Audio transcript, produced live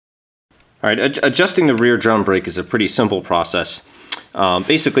All right, adjusting the rear drum brake is a pretty simple process.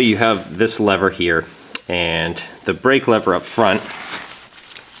 Basically, you have this lever here and the brake lever up front,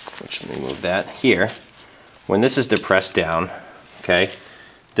 which, let me move that here. When this is depressed down, okay,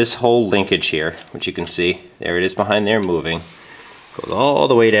 this whole linkage here, which you can see, there it is behind there moving, goes all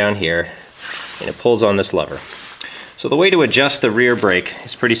the way down here, and it pulls on this lever. So the way to adjust the rear brake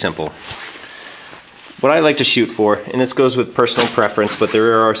is pretty simple. What I like to shoot for, and this goes with personal preference, but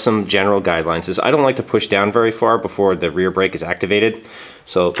there are some general guidelines, is I don't like to push down very far before the rear brake is activated.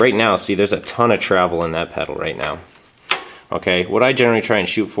 So right now, see, there's a ton of travel in that pedal right now. Okay, what I generally try and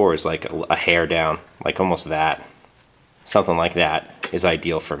shoot for is like a hair down, like almost that. Something like that is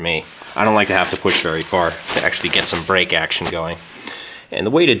ideal for me. I don't like to have to push very far to actually get some brake action going. And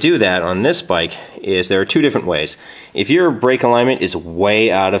the way to do that on this bike is there are two different ways. If your brake alignment is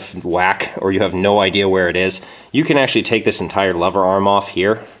way out of whack or you have no idea where it is, you can actually take this entire lever arm off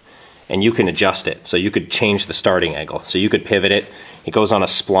here and you can adjust it. So you could change the starting angle. So you could pivot it. It goes on a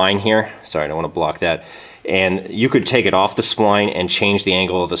spline here. Sorry, I don't want to block that. And you could take it off the spline and change the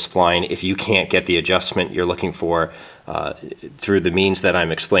angle of the spline if you can't get the adjustment you're looking for through the means that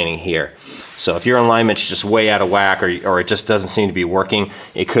I'm explaining here. So if your alignment's just way out of whack or it just doesn't seem to be working,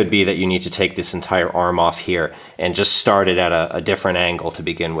 it could be that you need to take this entire arm off here and just start it at a different angle to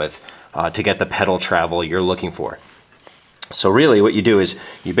begin with to get the pedal travel you're looking for. So really what you do is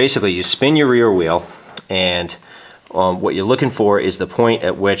you spin your rear wheel, and what you're looking for is the point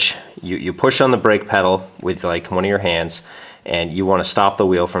at which you push on the brake pedal with like one of your hands and you want to stop the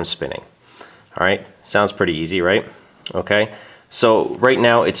wheel from spinning. All right, sounds pretty easy, right? Okay, so right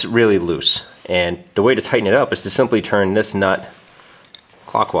now it's really loose, and the way to tighten it up is to simply turn this nut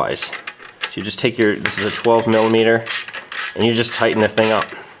clockwise. So you just take this is a 12 millimeter, and you just tighten the thing up.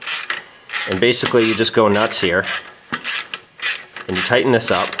 And basically you just go nuts here, and you tighten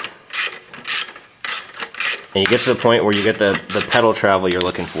this up, and you get to the point where you get the pedal travel you're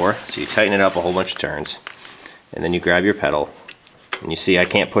looking for. So you tighten it up a whole bunch of turns, and then you grab your pedal, and you see I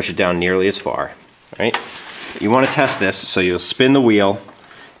can't push it down nearly as far, right? You want to test this, so you'll spin the wheel,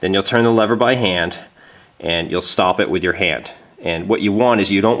 then you'll turn the lever by hand, and you'll stop it with your hand. And what you want is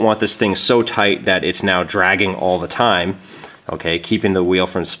you don't want this thing so tight that it's now dragging all the time, okay, keeping the wheel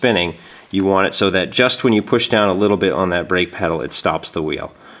from spinning. You want it so that just when you push down a little bit on that brake pedal, it stops the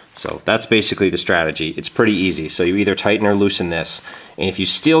wheel. So that's basically the strategy. It's pretty easy. So you either tighten or loosen this. And if you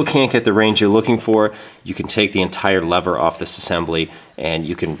still can't get the range you're looking for, you can take the entire lever off this assembly and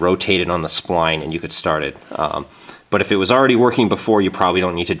you can rotate it on the spline and you could start it. But if it was already working before, you probably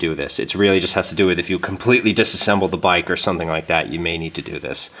don't need to do this. It really just has to do with if you completely disassemble the bike or something like that, you may need to do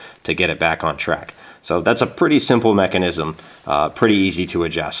this to get it back on track. So that's a pretty simple mechanism, pretty easy to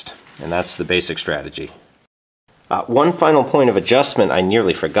adjust. And that's the basic strategy. One final point of adjustment I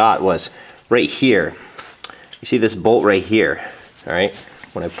nearly forgot was right here. You see this bolt right here, all right?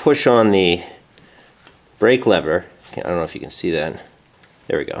 When I push on the brake lever, I don't know if you can see that.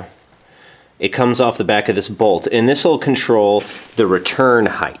 There we go. It comes off the back of this bolt, and this will control the return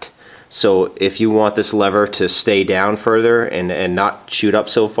height. So if you want this lever to stay down further and not shoot up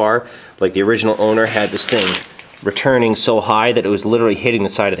so far, like the original owner had this thing returning so high that it was literally hitting the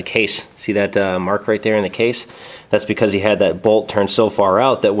side of the case. See that mark right there in the case? That's because he had that bolt turned so far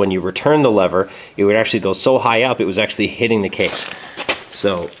out that when you return the lever, it would actually go so high up it was actually hitting the case.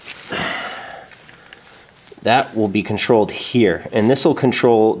 So that will be controlled here, and this will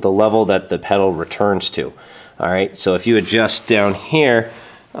control the level that the pedal returns to. All right, so if you adjust down here,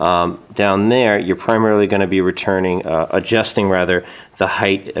 down there, you're primarily going to be adjusting the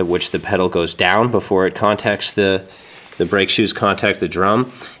height at which the pedal goes down before it contacts the brake shoes contact the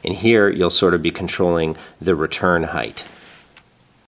drum, and here you'll sort of be controlling the return height.